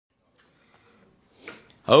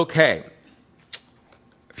Okay.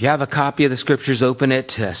 If you have a copy of the scriptures, open it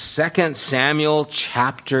to 2 Samuel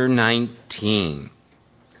chapter 19.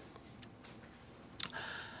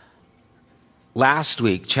 Last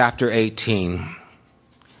week, chapter 18,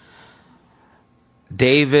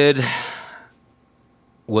 David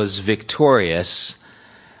was victorious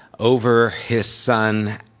over his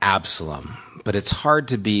son Absalom. But it's hard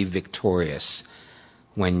to be victorious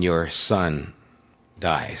when your son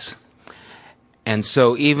dies. And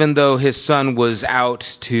so even though his son was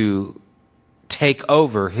out to take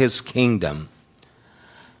over his kingdom,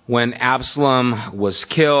 when Absalom was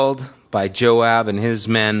killed by Joab and his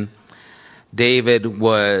men, David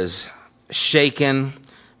was shaken.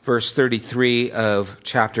 Verse 33 of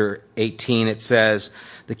chapter 18, it says,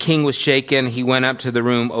 "The king was shaken. He went up to the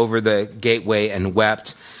room over the gateway and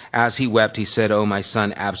wept. As he wept, he said, 'Oh, my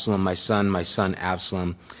son Absalom, my son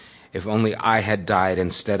Absalom. If only I had died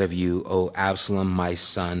instead of you, O Absalom, my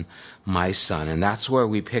son, my son.'" And that's where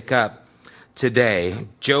we pick up today.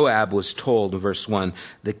 Joab was told in verse 1,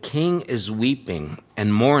 "The king is weeping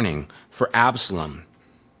and mourning for Absalom."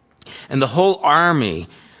 And the whole army,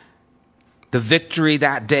 the victory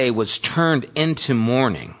that day was turned into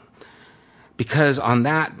mourning. Because on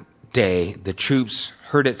that day, the troops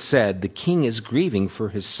heard it said, "The king is grieving for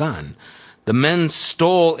his son." The men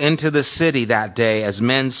stole into the city that day as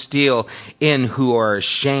men steal in who are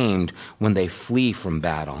ashamed when they flee from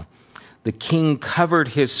battle. The king covered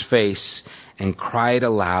his face and cried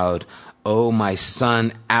aloud, "O my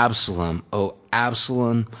son Absalom, O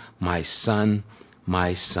Absalom, my son,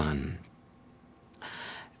 my son."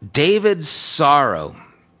 David's sorrow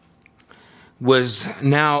was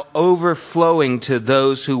now overflowing to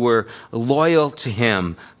those who were loyal to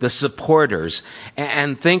him, the supporters.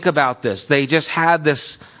 And think about this. They just had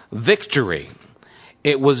this victory.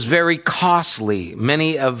 It was very costly.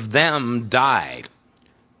 Many of them died.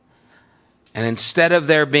 And instead of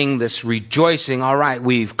there being this rejoicing, all right,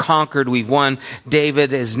 we've conquered, we've won,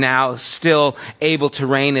 David is now still able to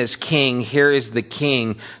reign as king. Here is the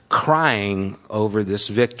king crying over this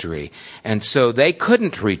victory. And so they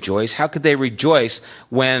couldn't rejoice. How could they rejoice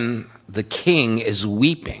when the king is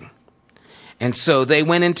weeping? And so they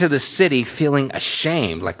went into the city feeling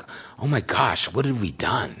ashamed, like, oh my gosh, what have we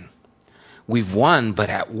done? We've won, but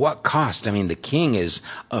at what cost? I mean, the king is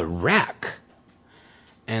a wreck.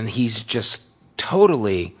 And he's just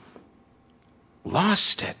totally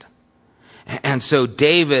lost it. And so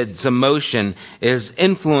David's emotion is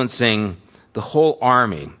influencing the whole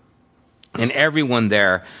army. And everyone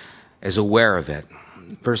there is aware of it.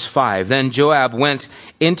 Verse 5, "Then Joab went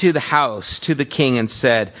into the house to the king and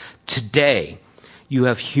said, 'Today you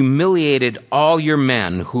have humiliated all your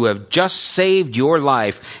men who have just saved your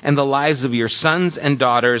life and the lives of your sons and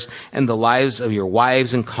daughters and the lives of your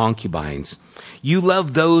wives and concubines. You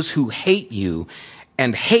love those who hate you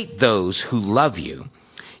and hate those who love you.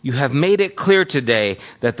 You have made it clear today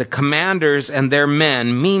that the commanders and their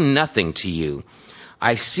men mean nothing to you.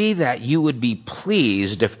 I see that you would be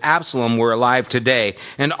pleased if Absalom were alive today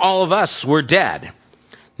and all of us were dead.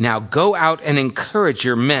 Now go out and encourage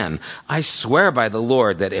your men. I swear by the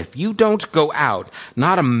Lord that if you don't go out,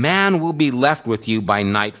 not a man will be left with you by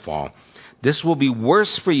nightfall. This will be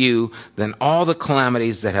worse for you than all the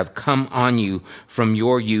calamities that have come on you from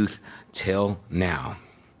your youth till now.'"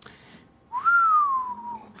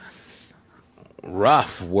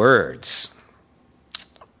 Rough words.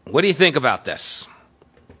 What do you think about this?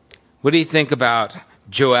 What do you think about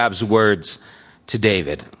Joab's words to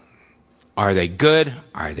David? Are they good?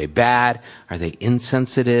 Are they bad? Are they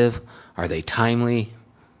insensitive? Are they timely?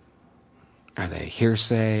 Are they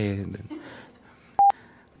hearsay?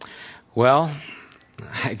 Well,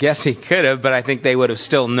 I guess he could have, but I think they would have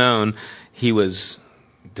still known he was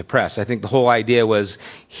depressed. I think the whole idea was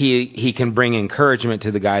he can bring encouragement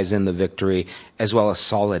to the guys in the victory as well as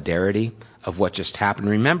solidarity of what just happened.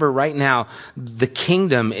 Remember, right now, the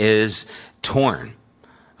kingdom is torn.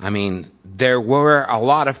 I mean, there were a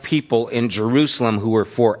lot of people in Jerusalem who were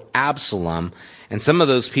for Absalom, and some of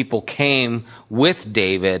those people came with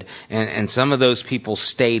David, and some of those people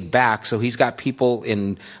stayed back. So he's got people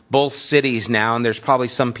in both cities now, and there's probably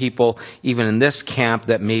some people even in this camp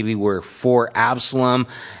that maybe were for Absalom.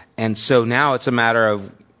 And so now it's a matter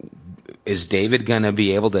of, is David going to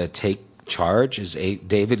be able to take charge? Is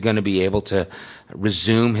David going to be able to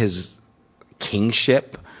resume his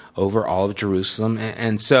kingship over all of Jerusalem?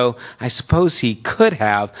 And so I suppose he could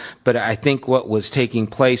have, but I think what was taking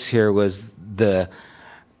place here was the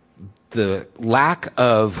lack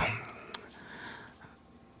of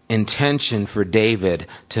intention for David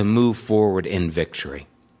to move forward in victory.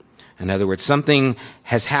 In other words, something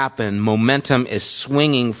has happened. Momentum is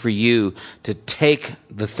swinging for you to take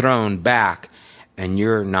the throne back, and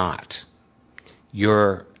you're not.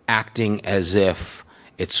 You're acting as if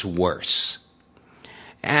it's worse.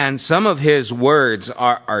 And some of his words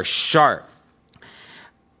are sharp.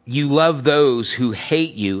 You love those who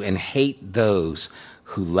hate you and hate those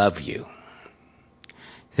who love you.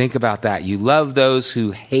 Think about that. You love those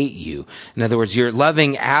who hate you. In other words, you're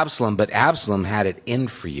loving Absalom, but Absalom had it in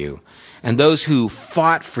for you. And those who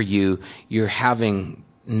fought for you, you're having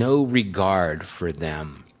no regard for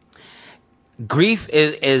them. Grief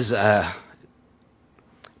is a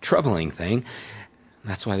troubling thing.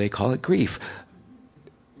 That's why they call it grief.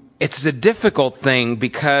 It's a difficult thing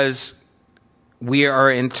because we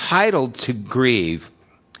are entitled to grieve.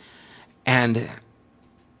 And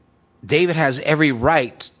David has every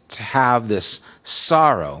right to have this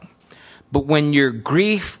sorrow. But when your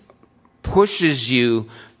grief pushes you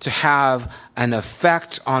to have an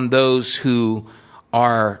effect on those who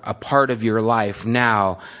are a part of your life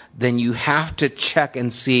now, then you have to check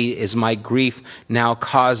and see, is my grief now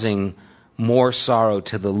causing more sorrow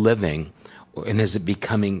to the living, and is it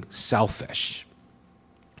becoming selfish?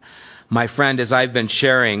 My friend, as I've been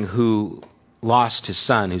sharing, who lost his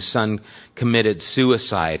son, whose son committed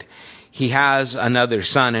suicide, he has another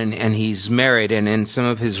son and he's married, and in some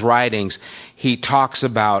of his writings he talks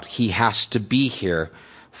about he has to be here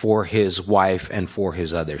for his wife and for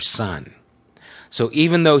his other son. So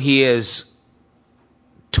even though he is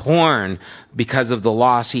torn because of the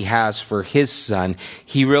loss he has for his son,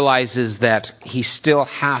 he realizes that he still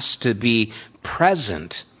has to be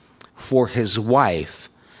present for his wife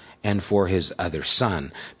and for his other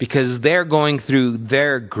son, because they're going through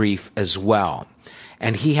their grief as well.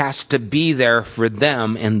 And he has to be there for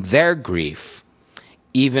them in their grief,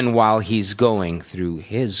 even while he's going through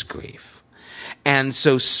his grief. And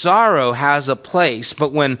so sorrow has a place,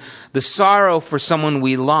 but when the sorrow for someone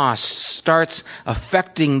we lost starts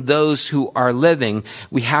affecting those who are living,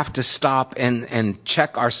 we have to stop and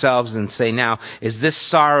check ourselves and say, now, is this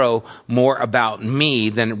sorrow more about me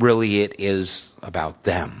than really it is about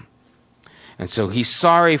them? And so he's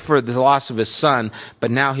sorry for the loss of his son,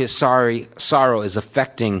 but now his sorrow is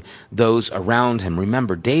affecting those around him.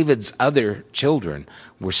 Remember, David's other children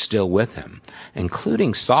were still with him,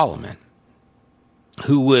 including Solomon,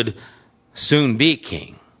 who would soon be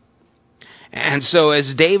king. And so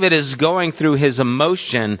as David is going through his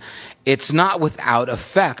emotion, it's not without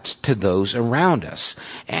effect to those around us.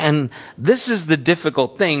 And this is the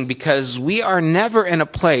difficult thing, because we are never in a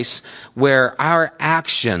place where our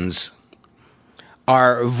actions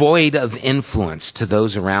are void of influence to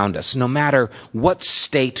those around us, no matter what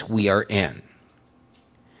state we are in.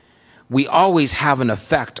 We always have an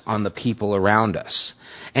effect on the people around us.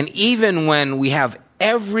 And even when we have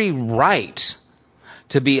every right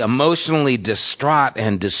to be emotionally distraught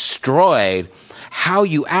and destroyed, how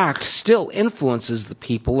you act still influences the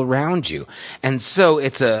people around you. And so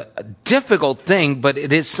it's a difficult thing, but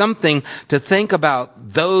it is something to think about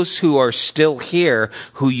those who are still here,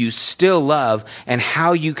 who you still love, and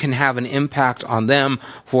how you can have an impact on them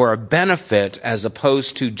for a benefit, as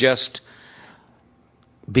opposed to just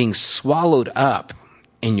being swallowed up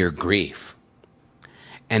in your grief.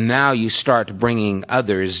 And now you start bringing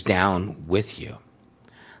others down with you.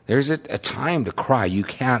 There's a time to cry. You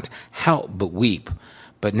can't help but weep.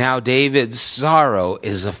 But now David's sorrow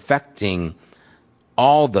is affecting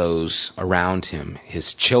all those around him.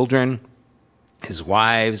 His children, his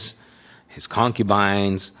wives, his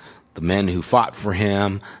concubines, the men who fought for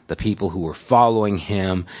him, the people who were following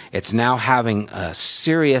him. It's now having a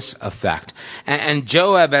serious effect. And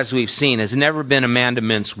Joab, as we've seen, has never been a man to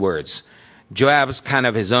mince words. Joab's kind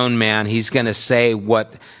of his own man. He's going to say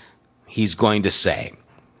what he's going to say.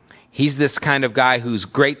 He's this kind of guy who's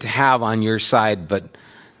great to have on your side, but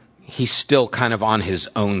he's still kind of on his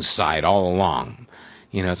own side all along.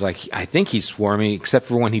 You know, it's like, I think he's for me, except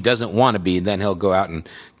for when he doesn't want to be, then he'll go out and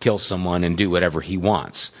kill someone and do whatever he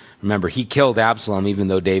wants. Remember, he killed Absalom even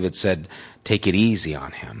though David said, take it easy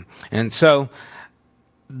on him. And so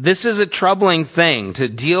this is a troubling thing, to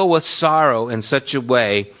deal with sorrow in such a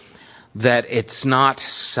way that it's not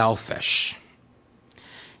selfish.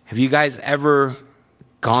 Have you guys ever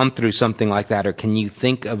gone through something like that, or can you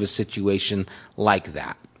think of a situation like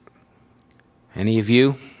that? Any of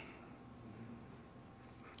you?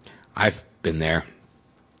 I've been there.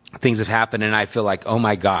 Things have happened and I feel like, oh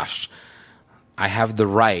my gosh, I have the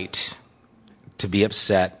right to be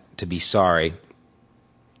upset, to be sorry.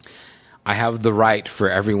 I have the right for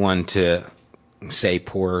everyone to say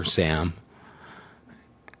poor Sam.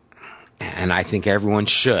 And I think everyone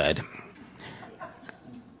should.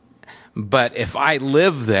 But if I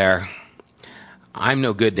live there, I'm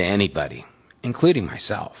no good to anybody, including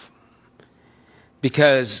myself.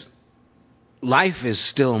 Because life is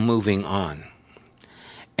still moving on.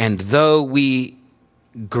 And though we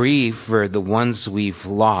grieve for the ones we've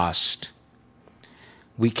lost,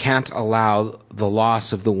 we can't allow the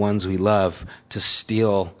loss of the ones we love to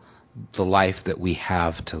steal the life that we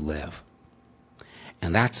have to live.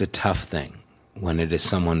 And that's a tough thing when it is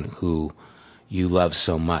someone who you love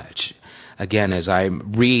so much. Again, as I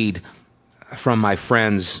read from my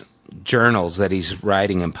friend's journals that he's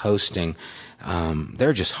writing and posting,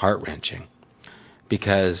 they're just heart-wrenching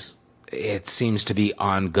because it seems to be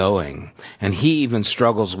ongoing. And he even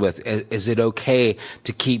struggles with, is it okay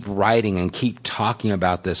to keep writing and keep talking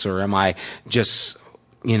about this, or am I just,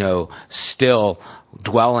 still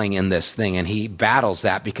dwelling in this thing? And he battles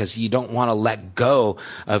that because you don't want to let go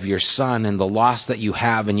of your son and the loss that you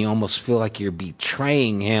have, and you almost feel like you're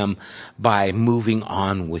betraying him by moving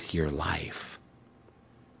on with your life.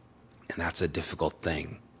 And that's a difficult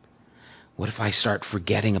thing. What if I start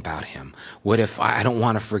forgetting about him? What if I don't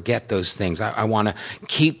want to forget those things? I want to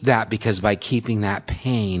keep that, because by keeping that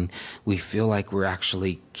pain, we feel like we're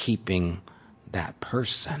actually keeping that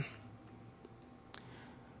person.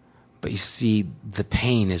 But you see, the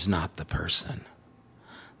pain is not the person.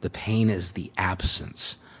 The pain is the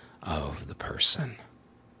absence of the person.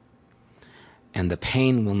 And the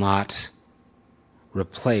pain will not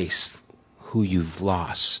replace who you've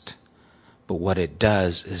lost. But what it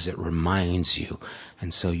does is it reminds you.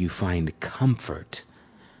 And so you find comfort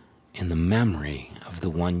in the memory of the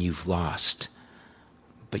one you've lost,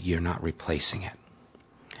 but you're not replacing it.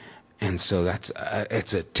 And so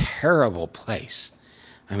it's a terrible place.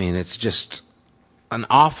 I mean, it's just an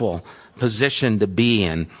awful position to be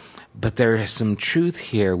in. But there is some truth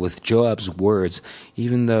here with Joab's words,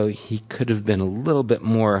 even though he could have been a little bit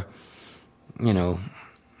more,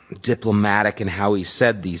 diplomatic in how he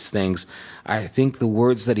said these things. I think the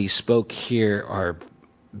words that he spoke here are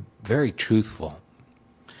very truthful,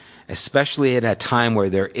 especially at a time where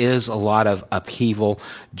there is a lot of upheaval.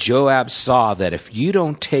 Joab saw that if you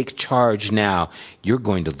don't take charge now, you're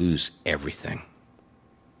going to lose everything.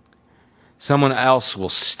 Someone else will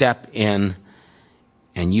step in,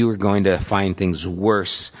 and you are going to find things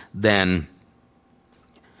worse than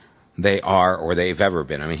they are or they've ever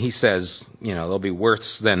been. I mean, he says, they'll be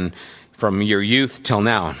worse than from your youth till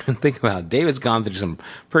now. And think about it. David's gone through some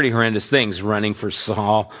pretty horrendous things, running for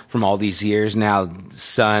Saul from all these years. Now,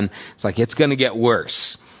 son, it's like it's going to get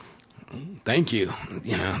worse. Thank you.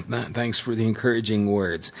 Thanks for the encouraging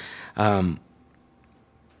words.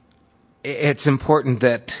 It's important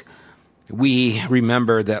that we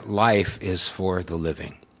remember that life is for the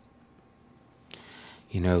living.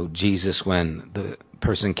 Jesus, when the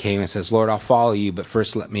person came and says, Lord, I'll follow you, but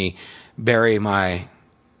first let me bury my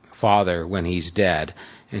father when he's dead.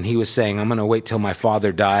 And he was saying, I'm going to wait till my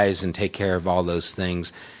father dies and take care of all those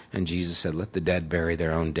things. And Jesus said, let the dead bury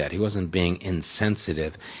their own dead. He wasn't being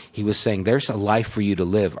insensitive. He was saying, there's a life for you to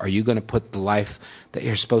live. Are you going to put the life that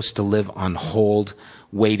you're supposed to live on hold,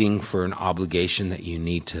 waiting for an obligation that you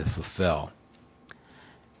need to fulfill?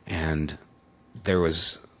 And there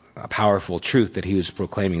was a powerful truth that he was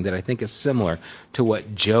proclaiming that I think is similar to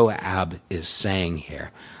what Joab is saying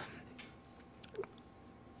here.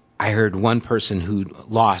 I heard one person who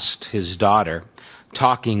lost his daughter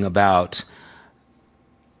talking about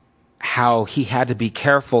how he had to be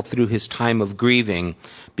careful through his time of grieving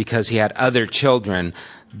because he had other children,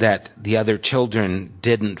 that the other children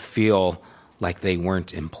didn't feel like they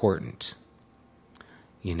weren't important.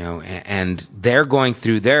 And they're going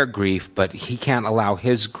through their grief, but he can't allow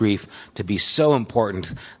his grief to be so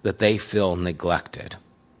important that they feel neglected.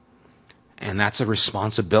 And that's a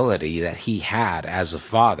responsibility that he had as a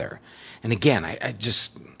father. And again, I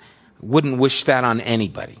just wouldn't wish that on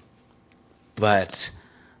anybody. But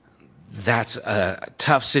that's a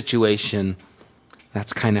tough situation.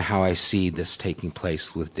 That's kind of how I see this taking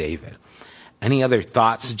place with David. Any other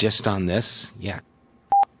thoughts just on this? Yeah.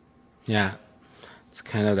 It's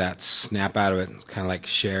kind of that snap out of it. It's kind of like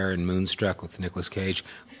Cher and Moonstruck with Nicolas Cage.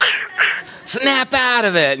 Snap out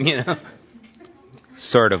of it,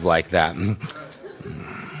 Sort of like that.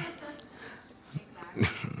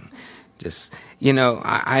 Just,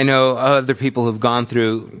 I know other people who've gone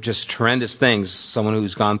through just horrendous things. Someone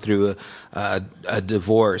who's gone through a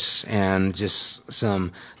divorce and just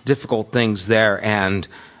some difficult things there. And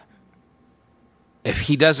if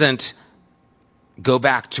he doesn't go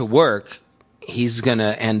back to work, he's going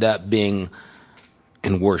to end up being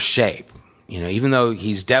in worse shape. Even though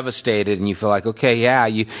he's devastated and you feel like, okay, yeah,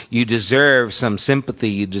 you deserve some sympathy,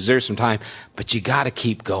 you deserve some time, but you got to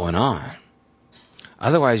keep going on.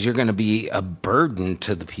 Otherwise, you're going to be a burden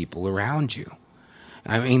to the people around you.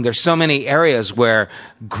 There's so many areas where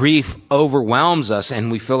grief overwhelms us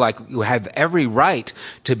and we feel like you have every right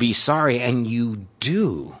to be sorry, and you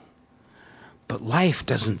do. But life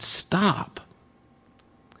doesn't stop.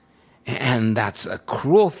 And that's a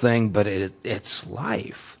cruel thing, but it's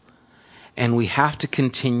life. And we have to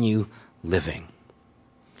continue living.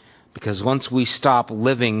 Because once we stop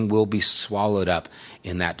living, we'll be swallowed up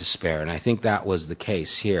in that despair. And I think that was the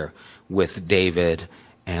case here with David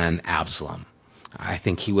and Absalom. I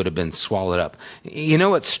think he would have been swallowed up. You know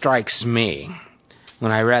what strikes me?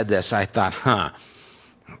 When I read this, I thought,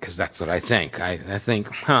 because that's what I think. I think,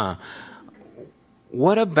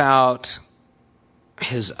 what about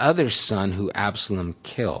his other son who Absalom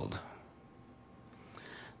killed?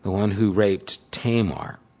 The one who raped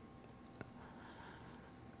Tamar.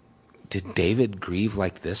 Did David grieve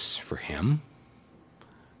like this for him?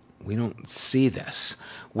 We don't see this.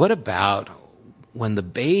 What about when the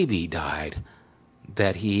baby died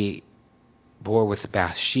that he bore with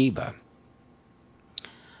Bathsheba?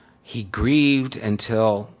 He grieved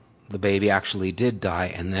until the baby actually did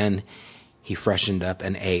die, and then he freshened up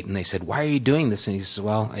and ate. And they said, "Why are you doing this?" And he said,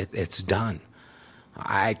 "Well, it's done.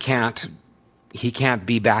 He can't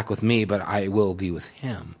be back with me, but I will be with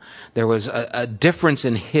him." There was a difference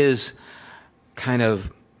in his kind of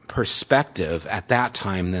perspective at that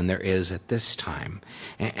time than there is at this time.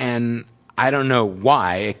 And I don't know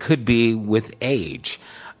why. It could be with age.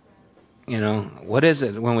 What is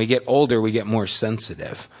it? When we get older, we get more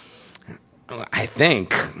sensitive. I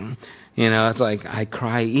think, it's like I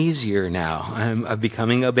cry easier now. I'm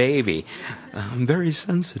becoming a baby. I'm very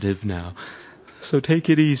sensitive now. So take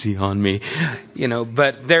it easy on me.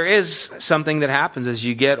 But there is something that happens as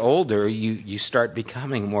you get older. You start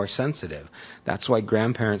becoming more sensitive. That's why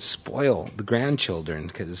grandparents spoil the grandchildren,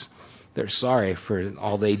 because they're sorry for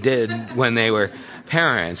all they did when they were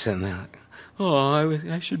parents. And they're like, "Oh,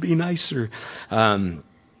 I should be nicer."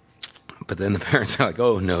 But then the parents are like,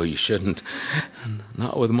 "Oh, no, you shouldn't.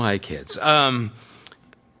 Not with my kids." And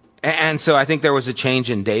so I think there was a change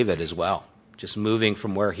in David as well, just moving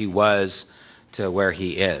from where he was to where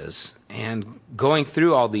he is. And going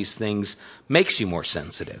through all these things makes you more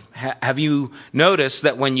sensitive. Have you noticed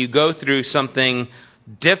that when you go through something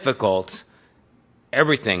difficult,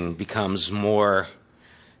 everything becomes more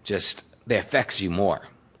it affects you more?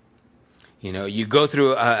 You go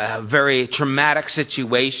through a very traumatic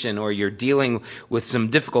situation, or you're dealing with some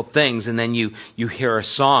difficult things, and then you hear a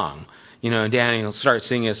song. And Danny will start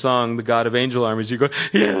singing a song, "The God of Angel Armies." You go,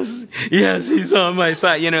 yes, he's on my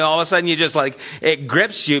side. All of a sudden you just it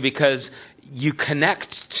grips you because you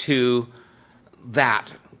connect to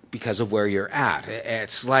that because of where you're at.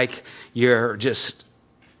 It's like you're just,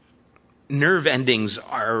 nerve endings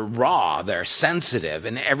are raw, they're sensitive,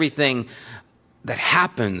 and everything that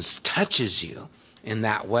happens touches you in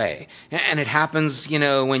that way. And it happens,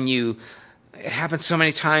 it happens so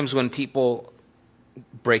many times when people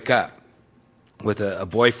break up with a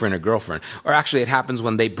boyfriend or girlfriend. Or actually, it happens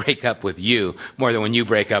when they break up with you more than when you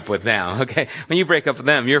break up with them. Okay? When you break up with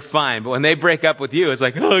them, you're fine. But when they break up with you, it's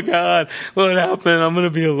like, "Oh, God, what happened? I'm going to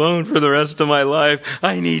be alone for the rest of my life.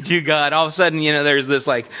 I need you, God." All of a sudden, there's this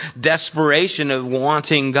desperation of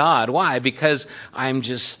wanting God. Why? Because I'm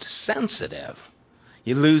just sensitive.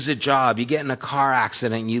 You lose a job, you get in a car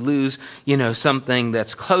accident, you lose, something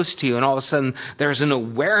that's close to you, and all of a sudden there's an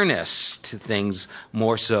awareness to things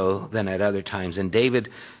more so than at other times. And David,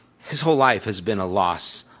 his whole life has been a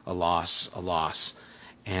loss.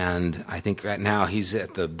 And I think right now he's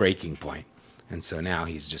at the breaking point. And so now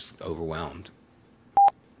he's just overwhelmed.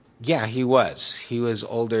 Yeah, he was. He was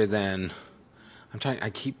older than, I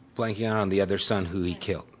keep blanking out on the other son who he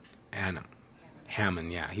killed.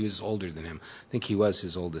 Hammon, yeah, he was older than him. I think he was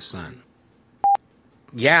his oldest son.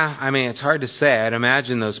 Yeah, it's hard to say. I'd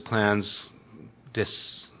imagine those plans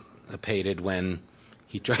dissipated when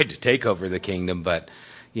he tried to take over the kingdom, but,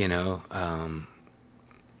 yeah,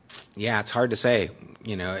 it's hard to say.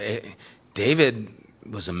 David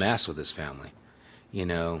was a mess with his family. He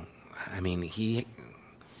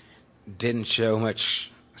didn't show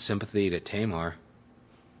much sympathy to Tamar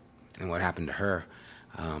and what happened to her.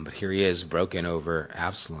 But here he is, broken over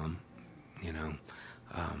Absalom.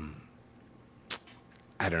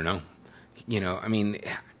 I don't know.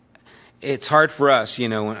 It's hard for us,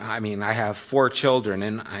 I have 4 children,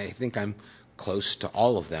 and I think I'm close to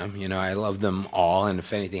all of them. I love them all, and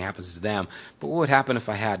if anything happens to them. But what would happen if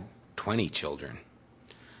I had 20 children?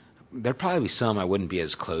 There'd probably be some I wouldn't be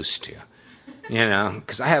as close to.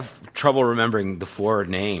 Because I have trouble remembering the 4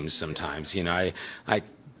 names sometimes. I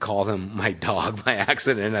call them my dog by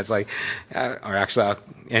accident. And I was like,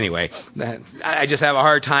 anyway, I just have a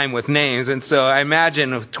hard time with names. And so I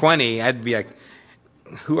imagine with 20, I'd be like,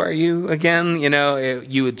 who are you again?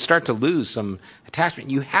 You would start to lose some attachment.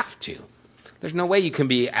 You have to. There's no way you can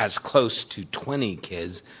be as close to 20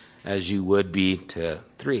 kids as you would be to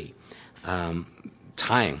 3.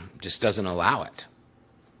 Time just doesn't allow it.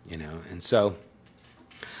 And so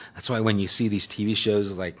that's why when you see these TV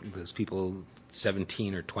shows like those people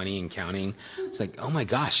 17 or 20 and counting, it's like, oh my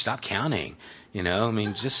gosh, stop counting.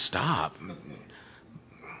 Just stop.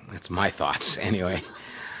 That's my thoughts anyway.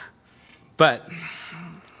 But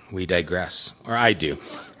we digress, or I do.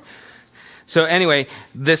 So anyway,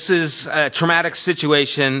 this is a traumatic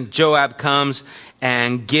situation. Joab comes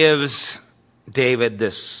and gives David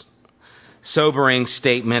this sobering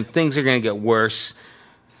statement. Things are going to get worse.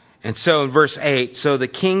 And so in verse 8, so the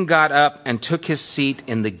king got up and took his seat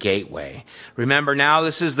in the gateway. Remember, now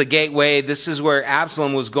this is the gateway. This is where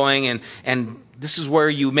Absalom was going, and this is where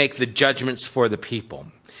you make the judgments for the people.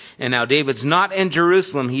 And now David's not in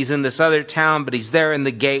Jerusalem. He's in this other town, but he's there in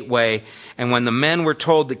the gateway. And when the men were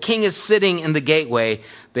told the king is sitting in the gateway,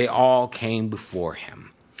 they all came before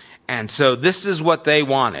him. And so this is what they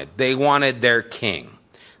wanted. They wanted their king.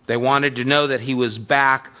 They wanted to know that he was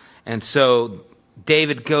back. And so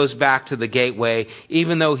David goes back to the gateway.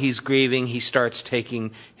 Even though he's grieving, he starts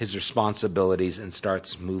taking his responsibilities and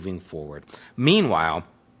starts moving forward. Meanwhile,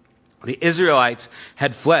 the Israelites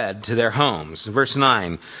had fled to their homes. Verse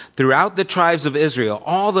 9, throughout the tribes of Israel,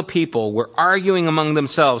 all the people were arguing among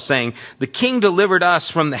themselves, saying, the king delivered us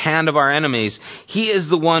from the hand of our enemies. He is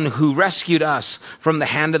the one who rescued us from the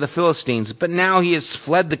hand of the Philistines. But now he has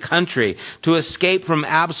fled the country to escape from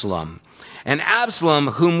Absalom. And Absalom,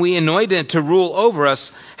 whom we anointed to rule over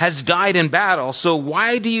us, has died in battle. So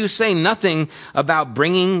why do you say nothing about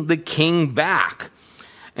bringing the king back?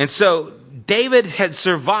 And so David had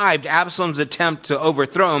survived Absalom's attempt to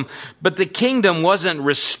overthrow him, but the kingdom wasn't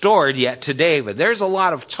restored yet to David. There's a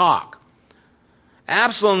lot of talk.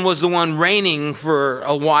 Absalom was the one reigning for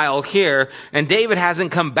a while here, and David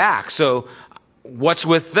hasn't come back. So what's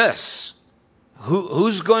with this?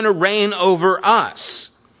 Who's going to reign over us?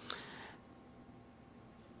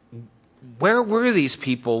 Where were these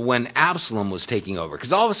people when Absalom was taking over?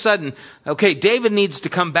 Because all of a sudden, okay, David needs to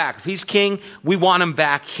come back. If he's king, we want him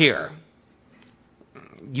back here.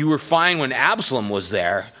 You were fine when Absalom was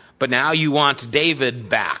there, but now you want David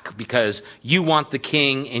back because you want the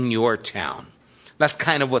king in your town. That's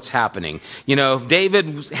kind of what's happening.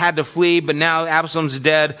 David had to flee, but now Absalom's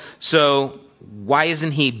dead, so why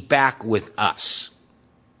isn't he back with us?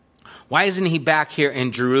 Why isn't he back here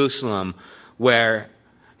in Jerusalem where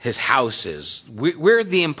his house is? We're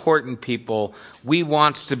the important people. We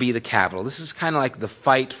want to be the capital. This is kind of like the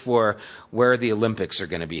fight for where the Olympics are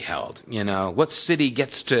going to be held. What city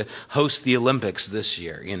gets to host the Olympics this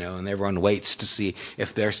year? And everyone waits to see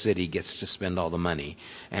if their city gets to spend all the money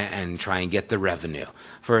and try and get the revenue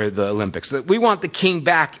for the Olympics. We want the king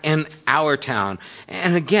back in our town.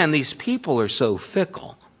 And again, these people are so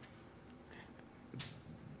fickle.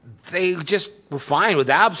 They just were fine with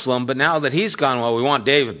Absalom, but now that he's gone, well, we want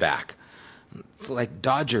David back. It's like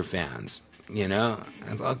Dodger fans,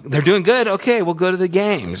 They're doing good. Okay, we'll go to the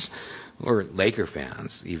games. Or Laker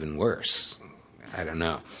fans, even worse. I don't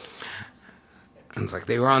know. And it's like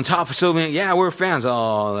they were on top for so many. Yeah, we're fans.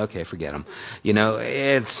 Oh, okay, forget them.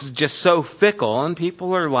 It's just so fickle, and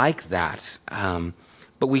people are like that.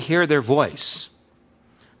 But we hear their voice.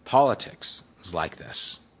 Politics is like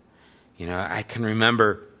this. I can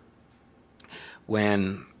remember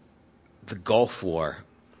when the Gulf War,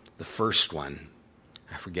 the first one,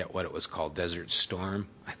 I forget what it was called, Desert Storm,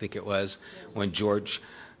 I think it was, when George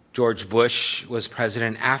Bush was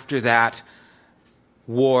president. After that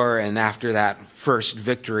war and after that first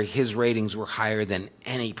victory, his ratings were higher than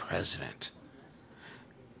any president.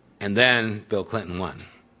 And then Bill Clinton won.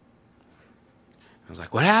 I was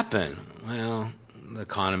like, what happened? Well, the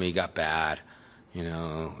economy got bad.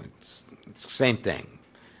 It's the same thing.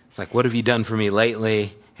 It's like, what have you done for me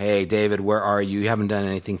lately? Hey, David, where are you? You haven't done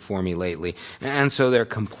anything for me lately. And so they're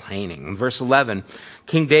complaining. In verse 11,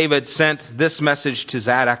 King David sent this message to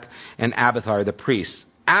Zadok and Abiathar, the priests.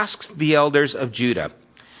 Ask the elders of Judah,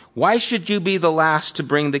 why should you be the last to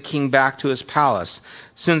bring the king back to his palace,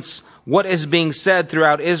 since what is being said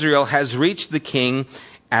throughout Israel has reached the king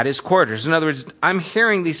at his quarters? In other words, I'm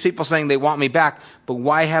hearing these people saying they want me back, but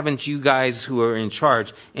why haven't you guys who are in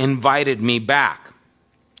charge invited me back?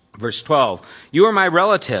 Verse 12, you are my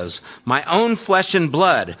relatives, my own flesh and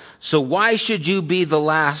blood, so why should you be the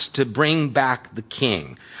last to bring back the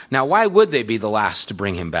king? Now, why would they be the last to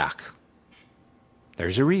bring him back?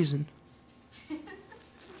 There's a reason.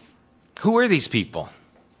 Who were these people?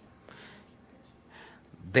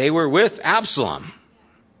 They were with Absalom.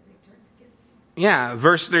 Yeah,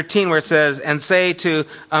 verse 13 where it says, and say to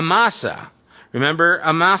Amasa. Remember,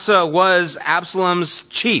 Amasa was Absalom's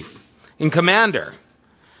chief and commander.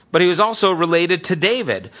 But he was also related to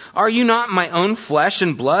David. Are you not my own flesh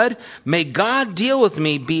and blood? May God deal with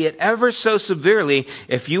me, be it ever so severely,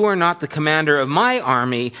 if you are not the commander of my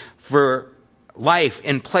army for life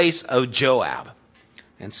in place of Joab.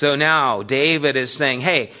 And so now David is saying,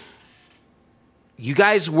 hey, you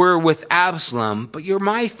guys were with Absalom, but you're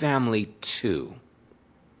my family too.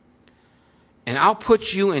 And I'll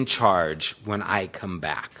put you in charge when I come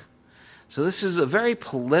back. So this is a very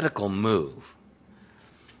political move.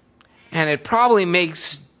 And it probably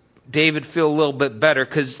makes David feel a little bit better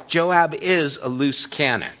because Joab is a loose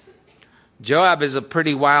cannon. Joab is a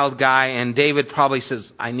pretty wild guy, and David probably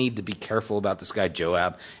says, I need to be careful about this guy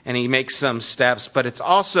Joab. And he makes some steps, but it's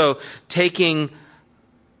also taking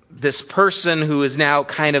this person who is now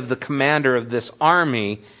kind of the commander of this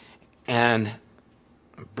army and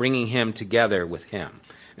bringing him together with him.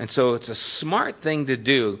 And so it's a smart thing to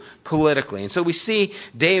do politically. And so we see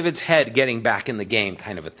David's head getting back in the game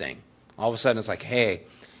kind of a thing. All of a sudden it's like, hey,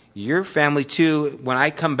 your family too, when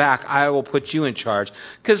I come back, I will put you in charge.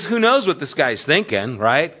 Because who knows what this guy's thinking,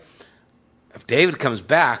 right? If David comes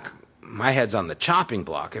back, my head's on the chopping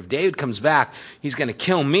block. If David comes back, he's going to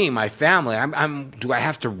kill me, my family. Do I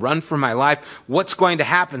have to run for my life? What's going to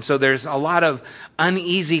happen? So there's a lot of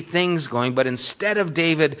uneasy things going. But instead of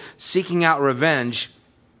David seeking out revenge,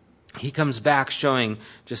 he comes back showing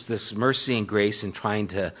just this mercy and grace and trying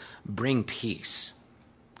to bring peace.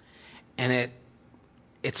 And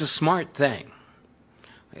it's a smart thing.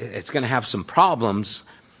 It's going to have some problems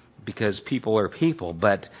because people are people,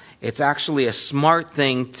 but it's actually a smart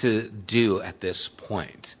thing to do at this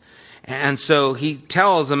point. And so he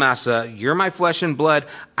tells Amasa, you're my flesh and blood.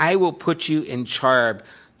 I will put you in charge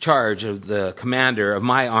of the commander of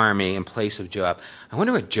my army in place of Joab. I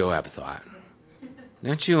wonder what Joab thought.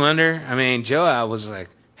 Don't you wonder? I mean, Joab was like,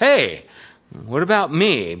 hey, what about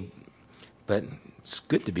me? But it's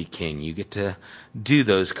good to be king. You get to do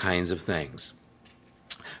those kinds of things.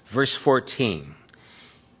 Verse 14.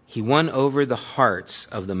 He won over the hearts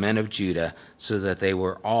of the men of Judah so that they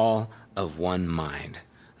were all of one mind.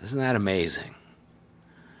 Isn't that amazing?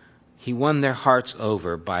 He won their hearts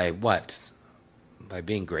over by what? By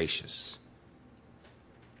being gracious.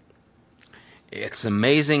 It's an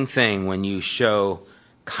amazing thing when you show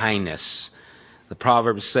kindness. The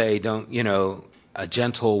Proverbs say, a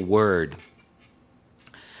gentle word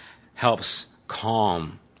helps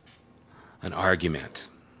calm an argument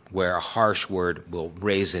where a harsh word will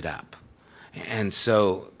raise it up. And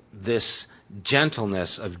so this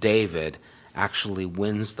gentleness of David actually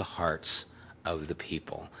wins the hearts of the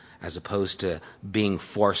people as opposed to being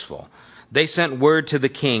forceful. They sent word to the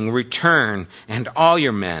king, return and all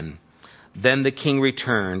your men. Then the king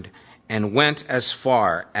returned and went as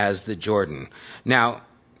far as the Jordan. Now,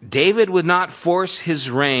 David would not force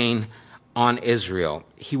his reign on Israel.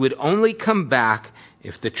 He would only come back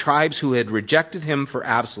if the tribes who had rejected him for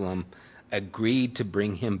Absalom agreed to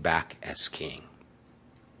bring him back as king.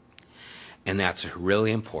 And that's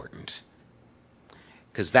really important,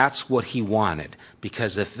 because that's what he wanted.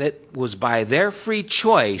 Because if it was by their free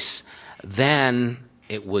choice, then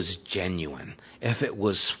it was genuine. If it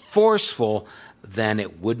was forceful, then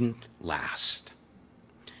it wouldn't last.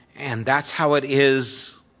 And that's how it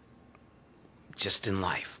is just in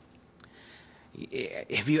life.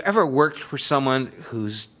 Have you ever worked for someone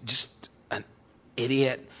who's just an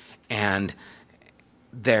idiot and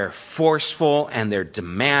they're forceful and they're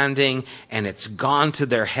demanding and it's gone to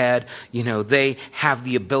their head? They have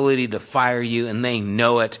the ability to fire you and they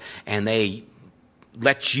know it, and they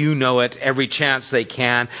let you know it every chance they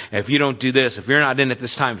can. If you don't do this, if you're not in at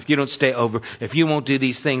this time, if you don't stay over, if you won't do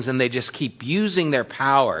these things, and they just keep using their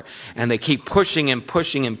power and they keep pushing and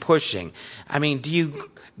pushing and pushing. I mean, do you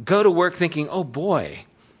go to work thinking, oh boy,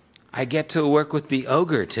 I get to work with the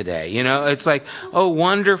ogre today? It's like, oh,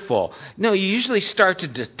 wonderful. No, you usually start to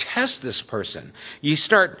detest this person. You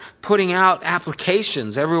start putting out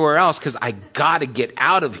applications everywhere else because I got to get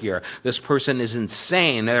out of here. This person is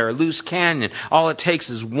insane. They're a loose cannon. All it takes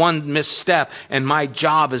is one misstep and my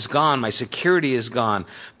job is gone. My security is gone.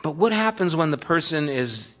 But what happens when the person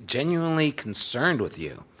is genuinely concerned with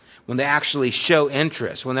you? when they actually show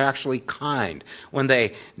interest, when they're actually kind, when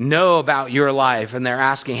they know about your life and they're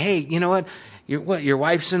asking, hey, you know what? Your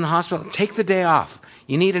wife's in the hospital? Take the day off.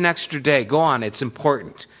 You need an extra day. Go on. It's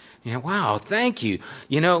important. Wow, thank you.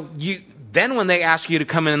 Then when they ask you to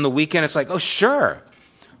come in the weekend, it's like, oh, sure.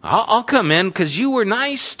 I'll come in because you were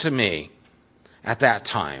nice to me at that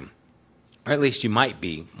time. Or at least you might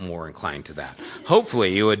be more inclined to that.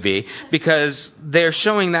 Hopefully you would be, because they're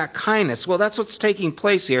showing that kindness. Well, that's what's taking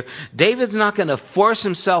place here. David's not going to force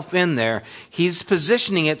himself in there. He's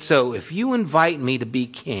positioning it so if you invite me to be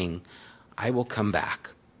king, I will come back.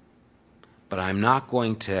 But I'm not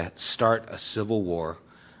going to start a civil war.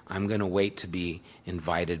 I'm going to wait to be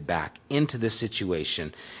invited back into this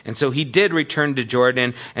situation. And so he did return to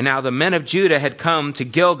Jordan, and now the men of Judah had come to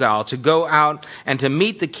Gilgal to go out and to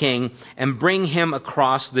meet the king and bring him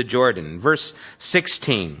across the Jordan. Verse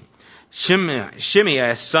 16,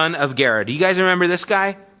 Shimei, son of Gera. Do you guys remember this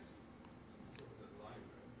guy?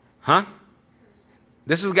 Huh?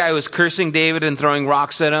 This is the guy who was cursing David and throwing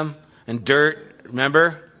rocks at him and dirt.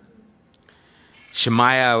 Remember?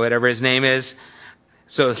 Shemaiah, whatever his name is.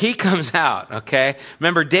 So he comes out, okay?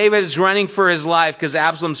 Remember, David is running for his life because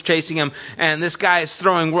Absalom's chasing him, and this guy is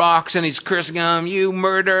throwing rocks and he's cursing him, you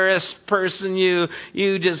murderous person, you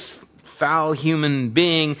just foul human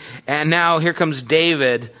being. And now here comes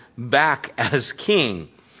David back as king.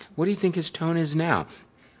 What do you think his tone is now?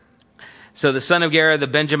 So the son of Gera, the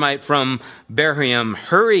Benjamite from Bethlehem,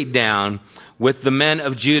 hurried down with the men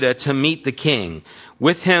of Judah to meet the king.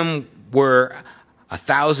 With him were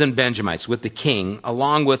 1,000 Benjamites with the king,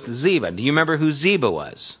 along with Ziba. Do you remember who Ziba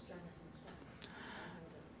was?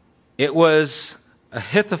 It was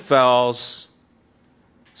Ahithophel's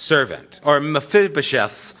servant, or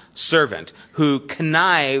Mephibosheth's servant, who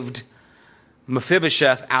connived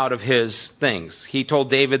Mephibosheth out of his things. He told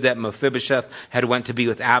David that Mephibosheth had went to be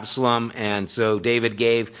with Absalom, and so David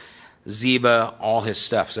gave Ziba all his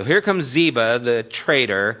stuff. So here comes Ziba, the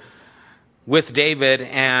traitor, with David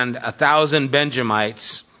and 1,000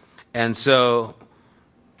 Benjamites. And so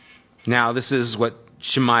now this is what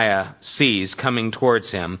Shemaiah sees coming towards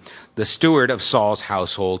him, the steward of Saul's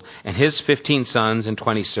household, and his 15 sons and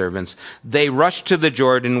 20 servants. They rushed to the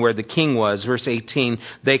Jordan where the king was. Verse 18,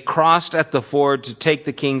 they crossed at the ford to take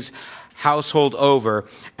the king's household over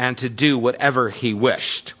and to do whatever he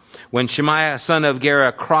wished. When Shemaiah, son of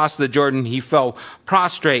Gera, crossed the Jordan, he fell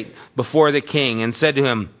prostrate before the king and said to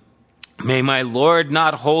him, may my Lord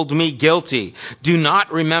not hold me guilty. Do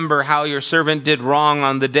not remember how your servant did wrong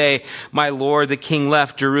on the day my Lord the king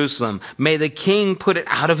left Jerusalem. May the king put it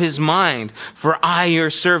out of his mind. For I,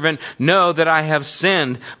 your servant, know that I have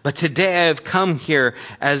sinned. But today I have come here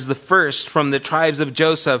as the first from the tribes of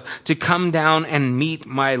Joseph to come down and meet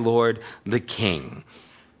my Lord the king.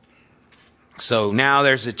 So now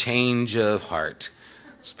there's a change of heart.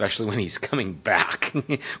 Especially when he's coming back.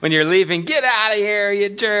 When you're leaving, get out of here, you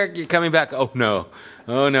jerk. You're coming back. Oh, no.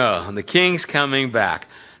 The king's coming back.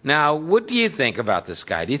 Now, what do you think about this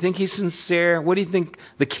guy? Do you think he's sincere? What do you think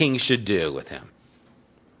the king should do with him?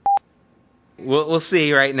 We'll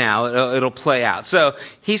see right now. It'll play out. So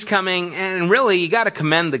he's coming, and really, you got to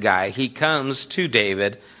commend the guy. He comes to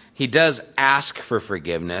David. He does ask for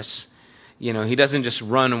forgiveness. He doesn't just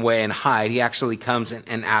run away and hide. He actually comes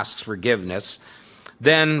and asks forgiveness.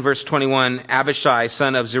 Then, verse 21, Abishai,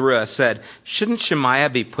 son of Zeruiah, said, shouldn't Shemaiah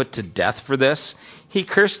be put to death for this? He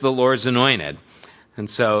cursed the Lord's anointed. And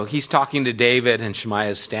so he's talking to David, and Shemaiah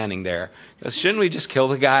is standing there. He goes, shouldn't we just kill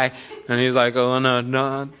the guy? And he's like, oh,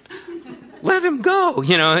 no, let him go.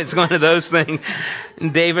 It's one of those things.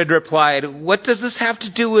 And David replied, what does this have to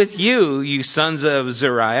do with you, you sons of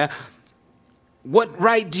Zeruiah? What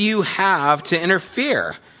right do you have to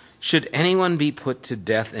interfere? Should anyone be put to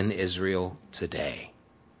death in Israel today?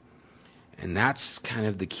 And that's kind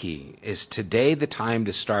of the key. Is today the time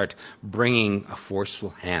to start bringing a forceful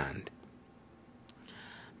hand?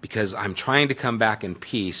 Because I'm trying to come back in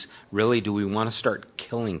peace. Really, do we want to start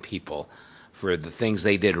killing people for the things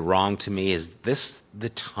they did wrong to me? Is this the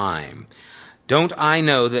time? Don't I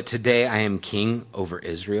know that today I am king over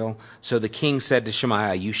Israel? So the king said to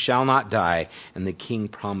Shemaiah, you shall not die. And the king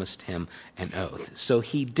promised him an oath. So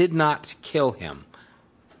he did not kill him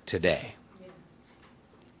today.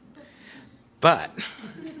 But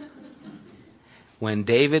when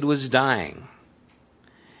David was dying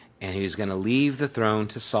and he was going to leave the throne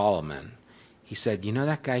to Solomon, he said, you know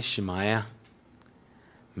that guy Shemaiah?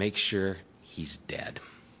 Make sure he's dead.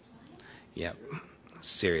 Yep,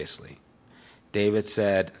 seriously. David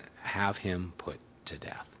said, have him put to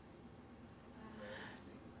death.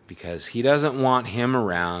 Because he doesn't want him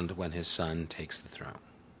around when his son takes the throne.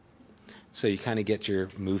 So you kind of get your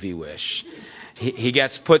movie wish. He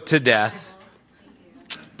gets put to death.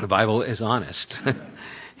 The Bible is honest.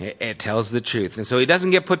 It tells the truth. And so he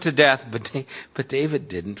doesn't get put to death, but David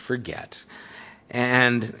didn't forget.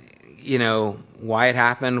 And, why it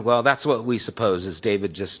happened? Well, that's what we suppose, is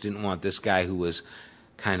David just didn't want this guy who was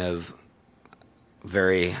kind of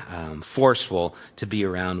very forceful to be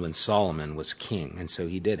around when Solomon was king. And so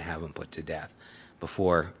he did have him put to death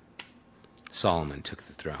before Solomon took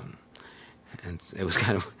the throne. And it was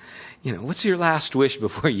kind of, what's your last wish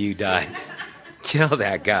before you die? Kill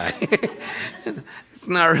that guy. It's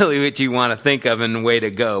not really what you want to think of and way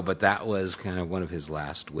to go, but that was kind of one of his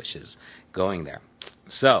last wishes going there.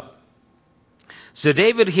 So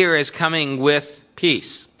David here is coming with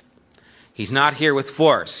peace. He's not here with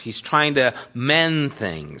force. He's trying to mend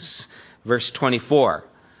things. Verse 24,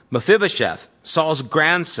 Mephibosheth, Saul's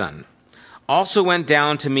grandson, also went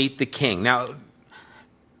down to meet the king. Now,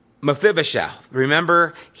 Mephibosheth,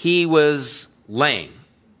 remember, he was lame.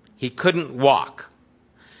 He couldn't walk.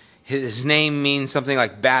 His name means something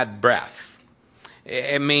like bad breath.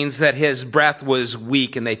 It means that his breath was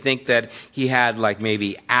weak, and they think that he had like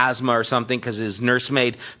maybe asthma or something, because his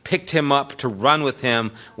nursemaid picked him up to run with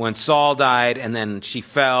him when Saul died, and then she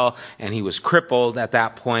fell, and he was crippled at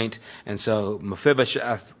that point. And so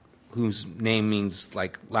Mephibosheth, whose name means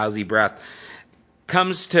like lousy breath,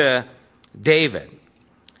 comes to David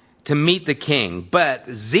to meet the king. But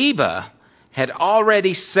Ziba had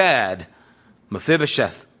already said,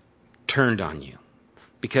 Mephibosheth turned on you,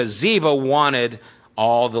 because Ziba wanted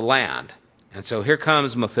all the land. And so here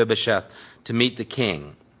comes Mephibosheth to meet the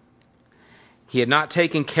king. He had not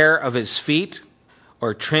taken care of his feet,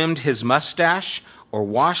 or trimmed his mustache, or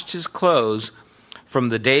washed his clothes from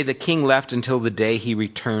the day the king left until the day he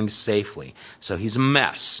returned safely. So he's a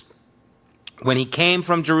mess. When he came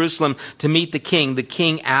from Jerusalem to meet the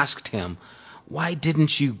king asked him, "Why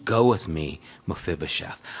didn't you go with me,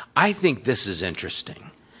 Mephibosheth?" I think this is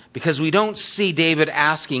interesting, because we don't see David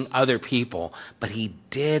asking other people, but he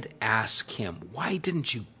did ask him, "Why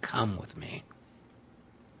didn't you come with me?"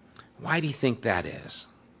 Why do you think that is?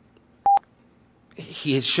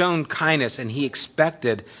 He had shown kindness, and he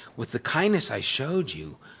expected, with the kindness I showed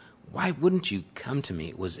you, why wouldn't you come to me?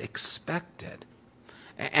 It was expected.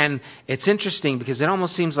 And it's interesting, because it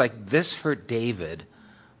almost seems like this hurt David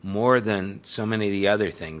more than so many of the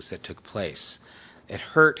other things that took place. It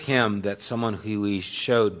hurt him that someone who he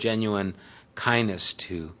showed genuine kindness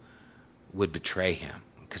to would betray him,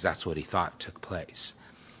 because that's what he thought took place.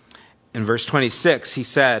 In verse 26, he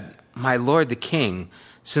said, "My lord the king,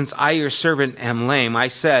 since I your servant am lame, I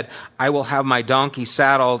said, I will have my donkey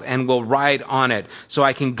saddled and will ride on it, so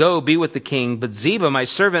I can go be with the king. But Ziba, my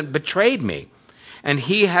servant, betrayed me, and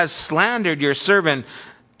he has slandered your servant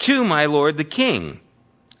to my lord the king.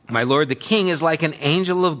 My lord the king is like an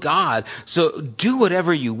angel of God, so do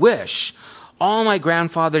whatever you wish. All my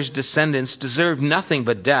grandfather's descendants deserve nothing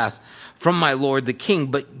but death from my lord the king,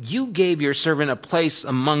 but you gave your servant a place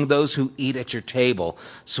among those who eat at your table.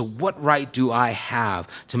 So what right do I have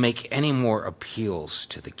to make any more appeals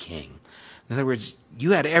to the king?" In other words,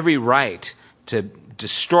 you had every right to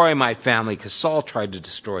destroy my family, because Saul tried to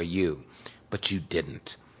destroy you, but you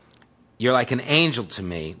didn't. You're like an angel to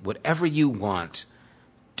me. Whatever you want,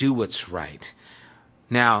 do what's right.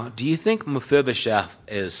 Now, do you think Mephibosheth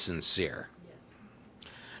is sincere?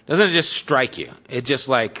 Yes. Doesn't it just strike you? It just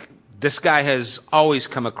like, this guy has always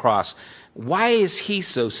come across. Why is he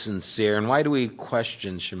so sincere, and why do we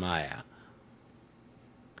question Shemaiah?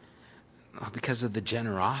 Well, because of the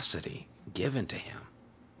generosity given to him.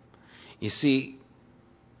 You see,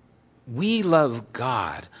 we love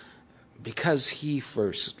God because he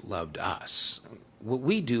first loved us. What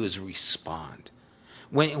we do is respond.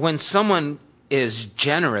 When someone is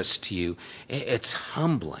generous to you, it's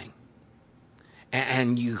humbling.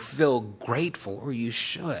 And you feel grateful, or you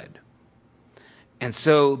should. And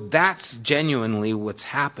so that's genuinely what's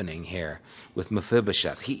happening here with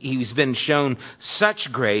Mephibosheth. He's been shown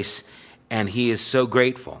such grace, and he is so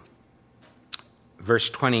grateful. Verse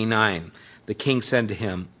 29, the king said to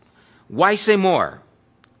him, "Why say more?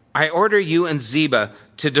 I order you and Ziba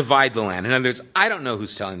to divide the land." In other words, I don't know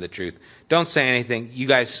who's telling the truth. Don't say anything. You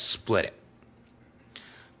guys split it.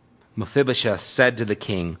 Mephibosheth said to the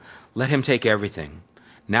king, "Let him take everything,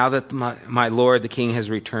 now that my lord the king has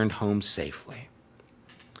returned home safely."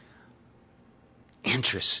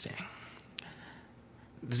 Interesting.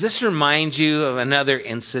 Does this remind you of another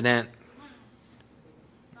incident?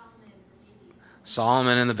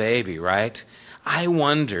 Solomon and the baby, right? I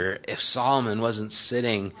wonder if Solomon wasn't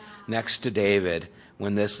sitting next to David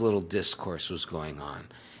when this little discourse was going on,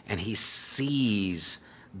 and he sees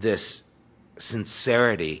this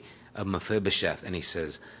sincerity of Mephibosheth, and he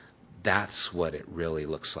says, that's what it really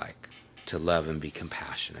looks like to love and be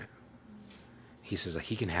compassionate. He says,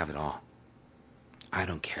 he can have it all. I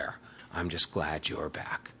don't care. I'm just glad you're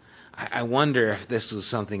back. I wonder if this was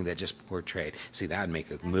something that just portrayed. See, that would make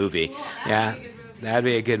a movie. Cool. Yeah, that'd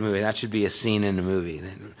be a good movie. That should be a scene in a movie.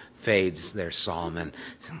 Then fades, there's Solomon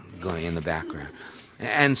going in the background.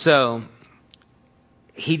 And so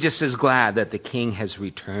he just is glad that the king has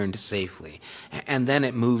returned safely. And then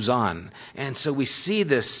it moves on. And so we see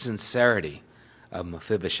this sincerity of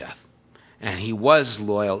Mephibosheth. And he was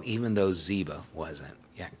loyal even though Ziba wasn't.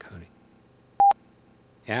 Yeah, Cody.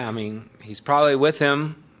 Yeah, I mean, he's probably with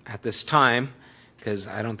him at this time, because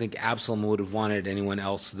I don't think Absalom would have wanted anyone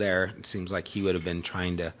else there. It seems like he would have been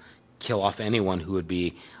trying to kill off anyone who would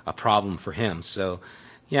be a problem for him. So,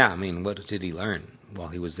 yeah, I mean, what did he learn while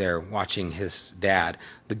he was there watching his dad,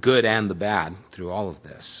 the good and the bad, through all of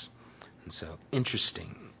this? And so,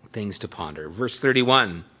 interesting things to ponder. Verse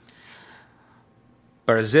 31,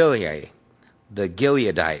 Barzillai, the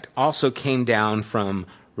Gileadite, also came down from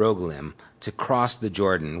Rogelim to cross the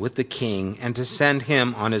Jordan with the king and to send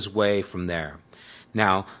him on his way from there.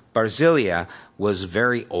 Now, Barzillai was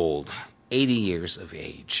very old, 80 years of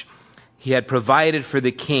age. He had provided for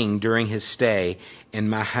the king during his stay in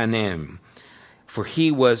Mahanaim, for he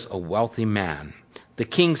was a wealthy man. The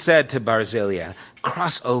king said to Barzillai,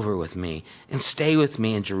 cross over with me and stay with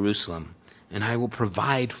me in Jerusalem, and I will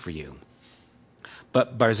provide for you.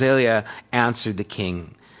 But Barzillai answered the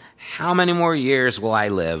king, how many more years will I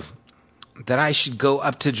live, that I should go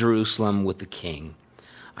up to Jerusalem with the king?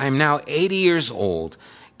 I am now 80 years old.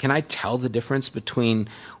 Can I tell the difference between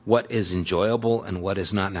what is enjoyable and what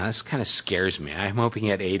is not? Now, this kind of scares me. I'm hoping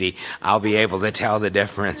at 80 I'll be able to tell the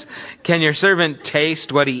difference. Can your servant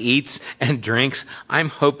taste what he eats and drinks? I'm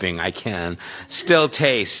hoping I can still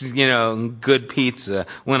taste, good pizza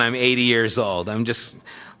when I'm 80 years old. I'm just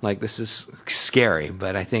like, this is scary.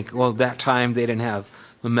 But I think, that time they didn't have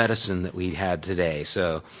the medicine that we had today.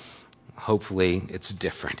 So hopefully it's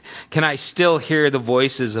different. Can I still hear the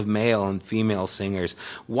voices of male and female singers?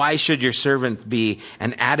 Why should your servant be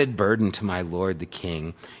an added burden to my lord the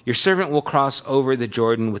king? Your servant will cross over the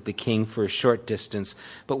Jordan with the king for a short distance,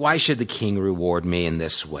 but why should the king reward me in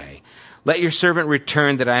this way? Let your servant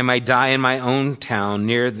return that I might die in my own town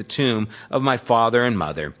near the tomb of my father and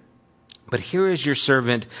mother. But here is your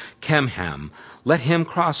servant Chemham. Let him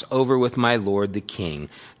cross over with my lord the king.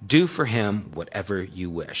 Do for him whatever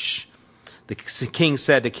you wish. The king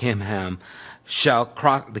said to Chemham,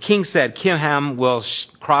 Chemham will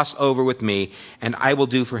cross over with me, and I will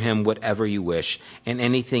do for him whatever you wish, and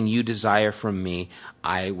anything you desire from me,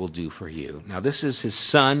 I will do for you. Now this is his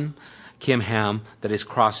son, Chemham, that is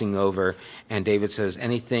crossing over, and David says,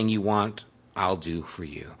 anything you want, I'll do for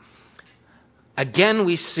you. Again,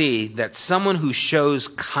 we see that someone who shows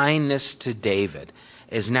kindness to David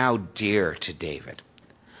is now dear to David.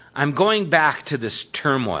 I'm going back to this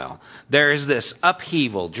turmoil. There is this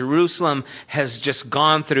upheaval. Jerusalem has just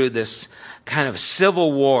gone through this kind of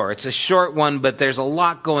civil war. It's a short one, but there's a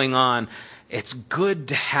lot going on. It's good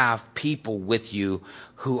to have people with you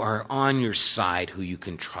who are on your side, who you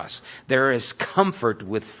can trust. There is comfort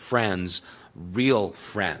with friends, real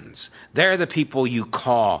friends. They're the people you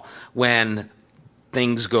call when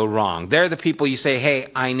things go wrong. They're the people you say, hey,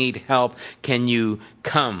 I need help. Can you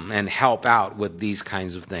come and help out with these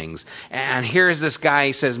kinds of things? And here's this guy,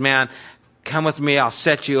 he says, man, come with me. I'll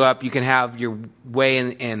set you up. You can have your way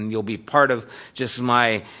and you'll be part of just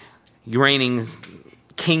my reigning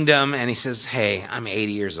kingdom. And he says, hey, I'm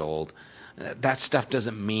 80 years old. That stuff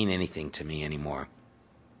doesn't mean anything to me anymore.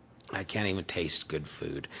 I can't even taste good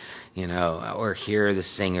food, or hear the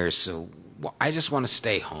singers. So I just want to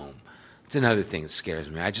stay home. It's another thing that scares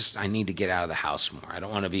me. I need to get out of the house more. I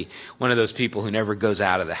don't want to be one of those people who never goes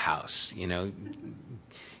out of the house.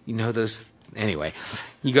 Those. Anyway,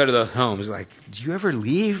 you go to those homes. Like, do you ever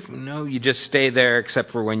leave? No, you just stay there,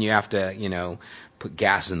 except for when you have to, put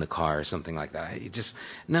gas in the car or something like that. I'm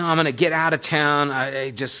going to get out of town.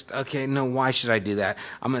 Why should I do that?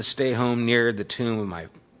 I'm going to stay home near the tomb of my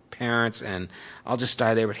parents, and I'll just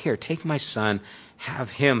die there. But here, take my son.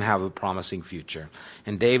 Have him have a promising future.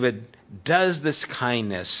 And David does this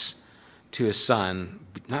kindness to his son,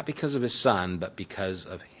 not because of his son, but because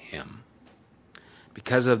of him.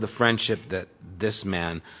 Because of the friendship that this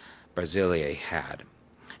man, Barzillai, had.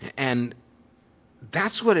 And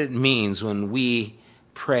that's what it means when we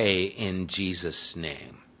pray in Jesus'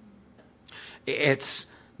 name. It's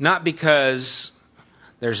not because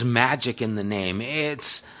there's magic in the name.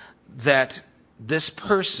 It's that this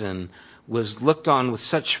person was looked on with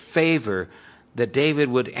such favor that David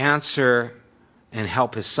would answer and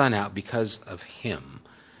help his son out because of him.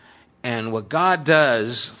 And what God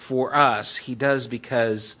does for us, he does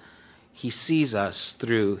because he sees us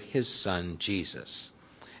through his son, Jesus.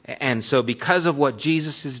 And so because of what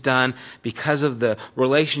Jesus has done, because of the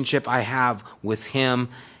relationship I have with him,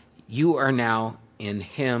 you are now in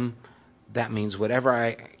him. That means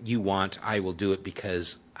whatever you want, I will do it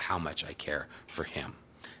because how much I care for him.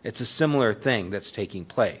 It's a similar thing that's taking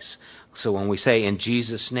place. So when we say in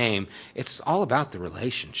Jesus' name, it's all about the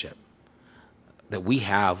relationship that we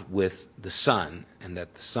have with the Son and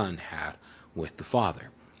that the Son had with the Father.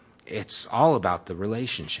 It's all about the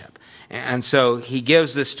relationship. And so he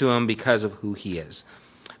gives this to him because of who he is.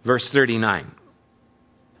 Verse 39.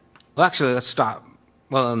 Well, actually, let's stop.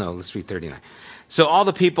 Well, no, let's read 39. So all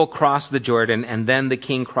the people crossed the Jordan, and then the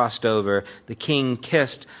king crossed over. The king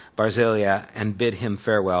kissed Barzillai and bid him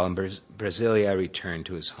farewell, and Barzillai returned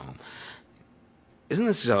to his home. Isn't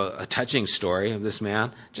this a touching story of this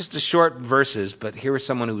man? Just a short verses, but here was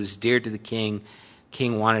someone who was dear to the king.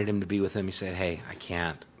 King wanted him to be with him. He said, hey, I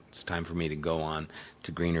can't. It's time for me to go on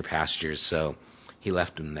to greener pastures. So he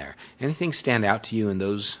left him there. Anything stand out to you in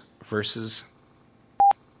those verses?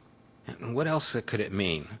 And what else could it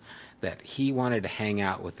mean? That he wanted to hang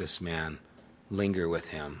out with this man, linger with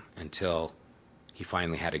him until he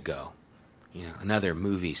finally had to go. You know, another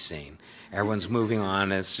movie scene. Everyone's moving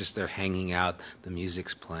on. It's just they're hanging out. The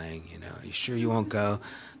music's playing. You know, are you sure you won't go?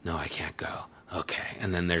 No, I can't go. Okay.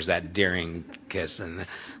 And then there's that daring kiss. And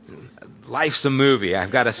life's a movie.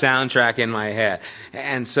 I've got a soundtrack in my head.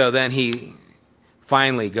 And so then he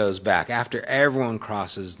finally goes back. After everyone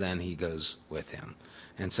crosses, then he goes with him.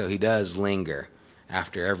 And so he does linger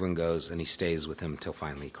after everyone goes, and he stays with him until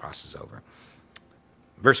finally he crosses over.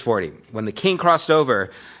 Verse 40. When the king crossed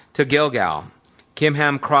over to Gilgal,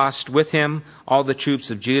 Kimham crossed with him. All the troops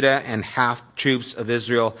of Judah and half troops of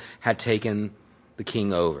Israel had taken the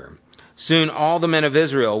king over. Soon all the men of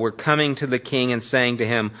Israel were coming to the king and saying to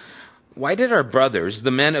him, why did our brothers,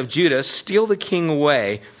 the men of Judah, steal the king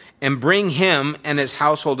away and bring him and his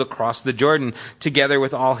household across the Jordan together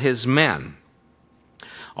with all his men?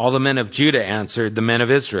 All the men of Judah answered the men of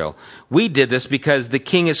Israel, we did this because the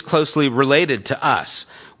king is closely related to us.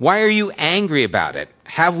 Why are you angry about it?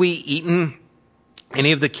 Have we eaten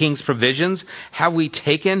any of the king's provisions? Have we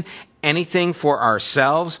taken anything for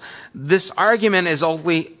ourselves? This argument is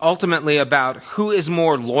ultimately about who is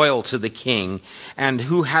more loyal to the king and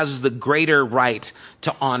who has the greater right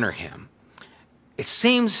to honor him. It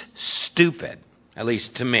seems stupid, at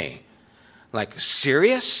least to me. Like,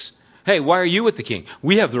 serious? Hey, why are you with the king?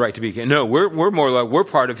 We have the right to be king. No, we're more like we're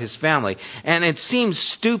part of his family. And it seems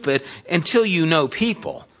stupid until you know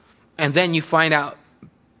people. And then you find out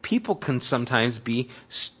people can sometimes be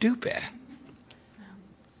stupid.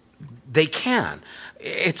 They can.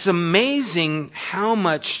 It's amazing how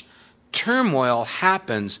much turmoil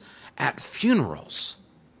happens at funerals.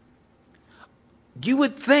 You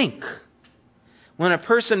would think when a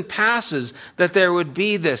person passes that there would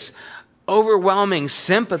be this overwhelming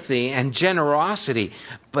sympathy and generosity,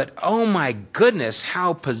 but oh my goodness,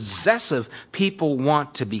 how possessive people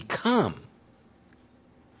want to become.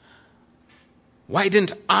 Why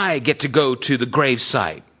didn't I get to go to the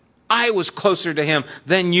gravesite? I was closer to him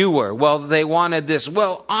than you were. Well, they wanted this.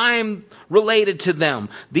 Well, I'm related to them.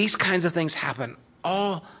 These kinds of things happen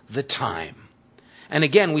all the time. And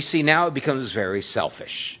again, we see now it becomes very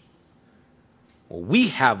selfish. Well, we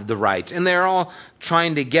have the rights. And they're all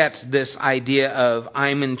trying to get this idea of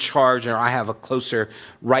I'm in charge or I have a closer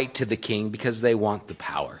right to the king because they want the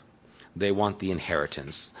power. They want the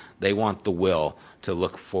inheritance. They want the will to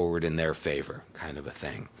look forward in their favor, kind of a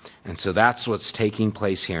thing. And so that's what's taking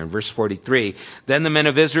place here. In verse 43, then the men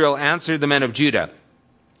of Israel answered the men of Judah,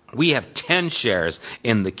 we have 10 shares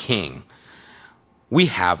in the king. We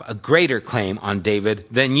have a greater claim on David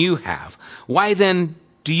than you have. Why then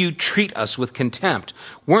do you treat us with contempt?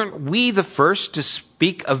 Weren't we the first to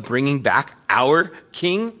speak of bringing back our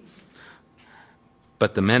king?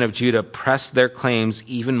 But the men of Judah pressed their claims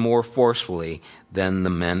even more forcefully than the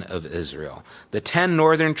men of Israel. The 10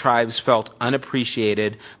 northern tribes felt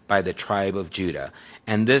unappreciated by the tribe of Judah.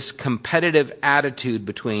 And this competitive attitude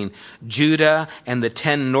between Judah and the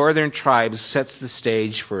 10 northern tribes sets the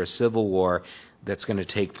stage for a civil war that's going to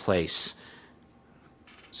take place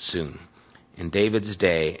soon, in David's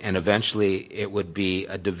day, and eventually it would be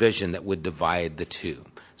a division that would divide the two,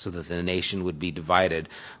 so that the nation would be divided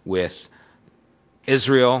with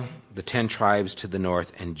Israel, the 10 tribes to the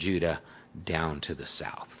north, and Judah down to the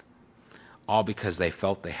south. All because they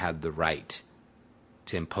felt they had the right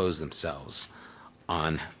to impose themselves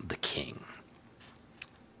on the king.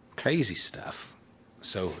 Crazy stuff.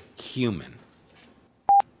 So human.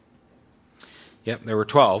 Yep, there were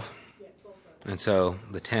 12. And so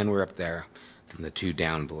the 10 were up there and the 2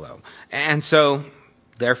 down below. And so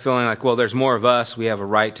they're feeling like, well, there's more of us. We have a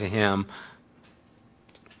right to him.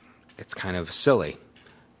 It's kind of silly,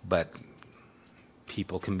 but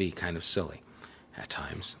people can be kind of silly at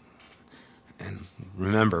times. And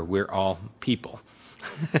remember, we're all people.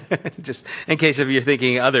 Just in case if you're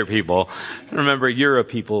thinking other people, remember you're a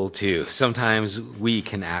people too. Sometimes we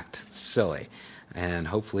can act silly, and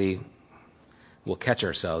hopefully we'll catch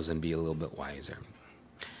ourselves and be a little bit wiser.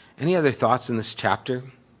 Any other thoughts in this chapter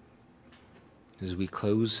as we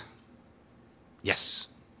close? Yes.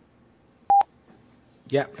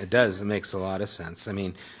 Yeah, it does. It makes a lot of sense. I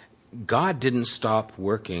mean, God didn't stop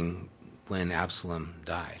working when Absalom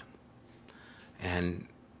died. And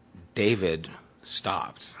David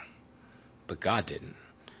stopped, but God didn't.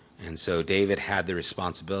 And so David had the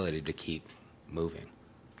responsibility to keep moving.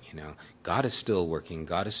 God is still working.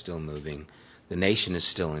 God is still moving. The nation is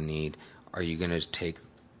still in need. Are you going to take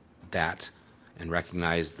that and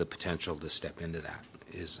recognize the potential to step into that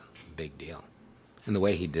is a big deal. And the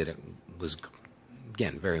way he did it was,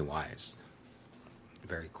 again, very wise.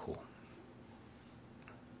 Very cool.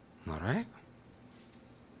 All right.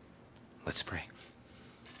 Let's pray.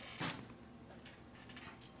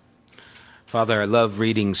 Father, I love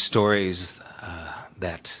reading stories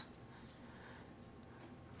that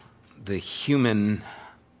the human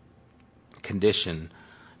condition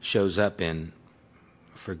shows up in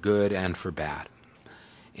for good and for bad,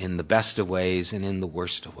 in the best of ways and in the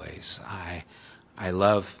worst of ways. I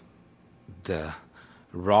love the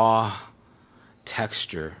raw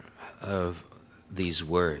texture of these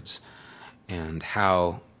words and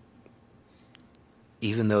how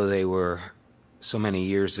even though they were so many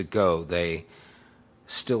years ago, they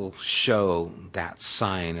still show that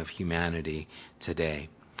sign of humanity today.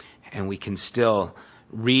 And we can still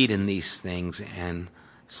read in these things and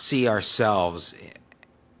see ourselves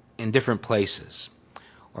in different places,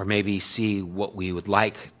 or maybe see what we would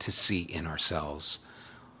like to see in ourselves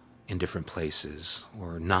in different places,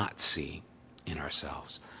 or not see in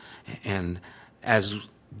ourselves. And as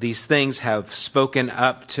these things have spoken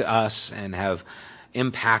up to us and have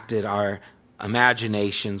impacted our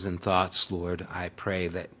imaginations and thoughts, Lord, I pray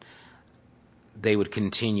that they would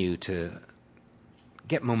continue to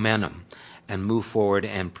get momentum and move forward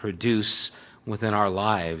and produce within our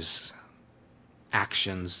lives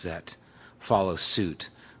actions that follow suit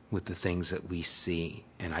with the things that we see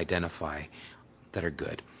and identify that are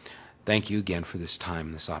good. Thank you again for this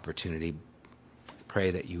time, this opportunity.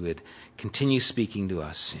 Pray that you would continue speaking to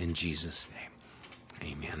us in Jesus'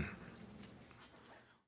 name. Amen.